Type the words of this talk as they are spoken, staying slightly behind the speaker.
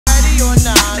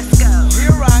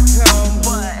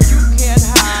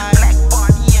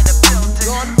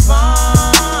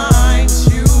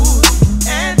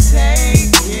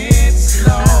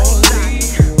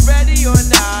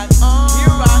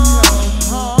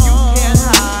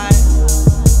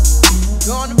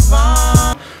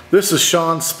This is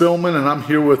Shawn Spilman, and I'm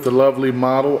here with the lovely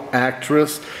model,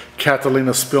 actress,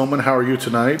 Catalina Spilman. How are you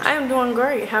tonight? I am doing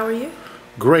great. How are you?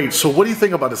 Great. So what do you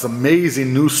think about this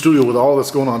amazing new studio with all that's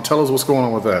going on? Tell us what's going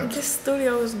on with that. This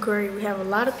studio is great. We have a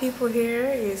lot of people here.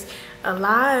 It's a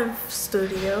live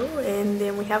studio, and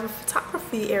then we have a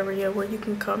photography area where you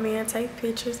can come in and take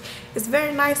pictures. It's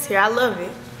very nice here. I love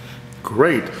it.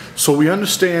 Great. So we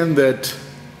understand that,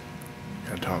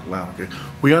 talk loud, okay?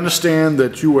 We understand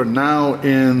that you are now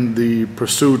in the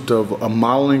pursuit of a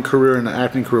modeling career and an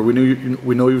acting career.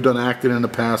 We know you've done acting in the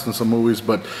past in some movies,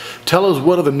 but tell us,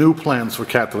 what are the new plans for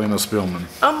Catalina Spilman?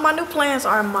 My new plans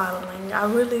are modeling. I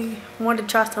really wanted to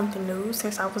try something new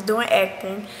since I was doing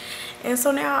acting, and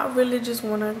so now I really just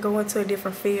want to go into a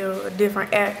different field, a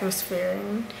different atmosphere,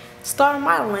 and start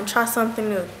modeling, try something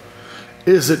new.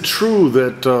 Is it true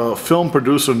that film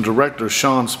producer and director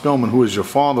Shawn Spilman, who is your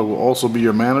father, will also be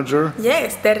your manager?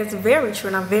 Yes, that is very true,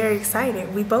 and I'm very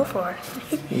excited. We both are.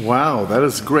 Wow, that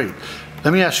is great.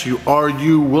 Let me ask you, are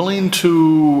you willing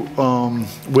to,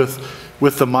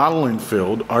 with the modeling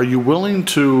field, are you willing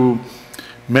to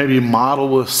maybe model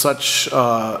with such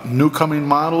new-coming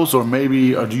models, or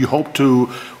maybe do you hope to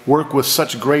work with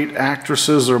such great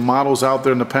actresses or models out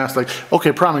there in the past? Like,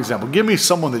 okay, prime example, give me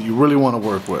someone that you really want to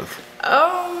work with.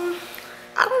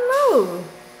 I don't know.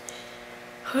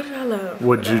 Who did I love?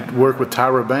 Would you work with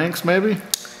Tyra Banks, maybe?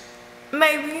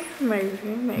 Maybe.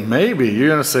 Maybe. You're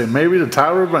going to say maybe to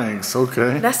Tyra Banks.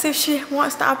 Okay. That's if she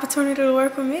wants the opportunity to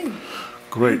work with me.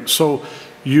 Great. So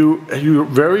you're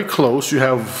very close. You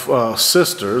have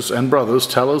sisters and brothers.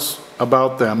 Tell us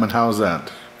about them and how's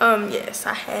that? Yes,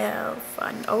 I have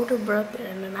an older brother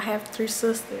and then I have 3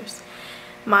 sisters.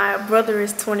 My brother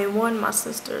is 21, my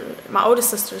older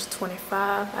sister is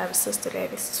 25, I have a sister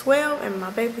that is 12, and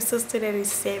my baby sister that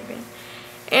is 7.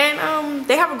 And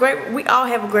we all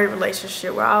have a great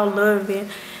relationship. We're all loving.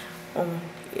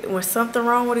 When something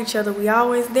wrong with each other, we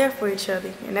always there for each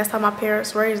other. And that's how my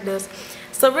parents raised us.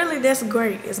 So really, that's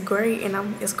great. It's great,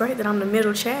 and it's great that I'm the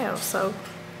middle child, so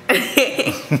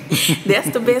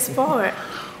that's the best part.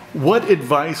 What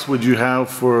advice would you have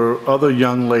for other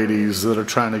young ladies that are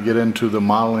trying to get into the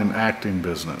modeling acting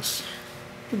business?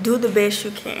 Do the best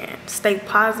you can. Stay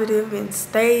positive and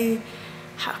stay,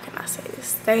 how can I say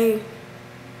this? Stay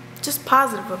just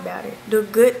positive about it. Do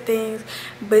good things,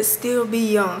 but still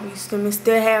be young. You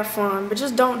still have fun, but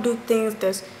just don't do things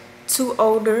that's too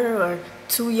older or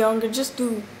too younger. Just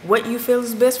do what you feel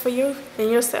is best for you and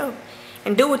yourself.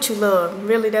 And do what you love.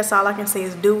 Really, that's all I can say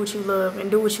is do what you love and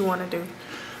do what you want to do.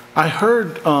 I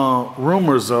heard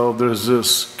rumors of there's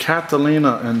this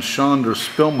Catalina and Shawn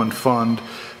Spilman fund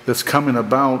that's coming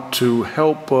about to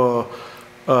help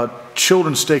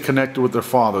children stay connected with their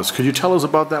fathers. Could you tell us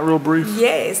about that real brief?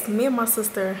 Yes, me and my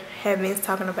sister have been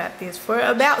talking about this for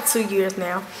about 2 years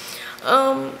now.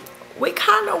 We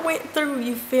kind of went through,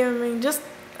 you feel me, just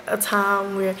a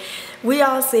time where we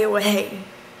all said, well, hey,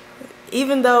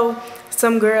 even though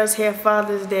some girls have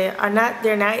fathers that are not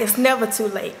there now, it's never too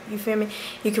late, you feel me?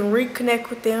 You can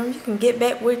reconnect with them, you can get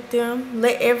back with them,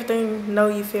 let everything know,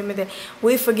 you feel me, that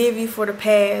we forgive you for the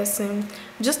past, and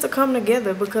just to come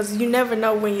together, because you never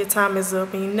know when your time is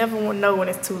up and you never want to know when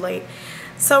it's too late.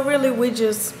 So really, we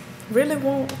just really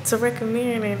want to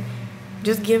recommend and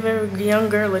just give every young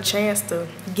girl a chance to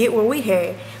get what we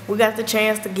had. We got the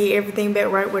chance to get everything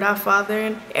back right with our father,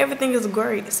 and everything is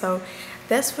great. So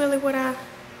that's really what I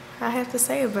have to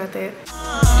say about that.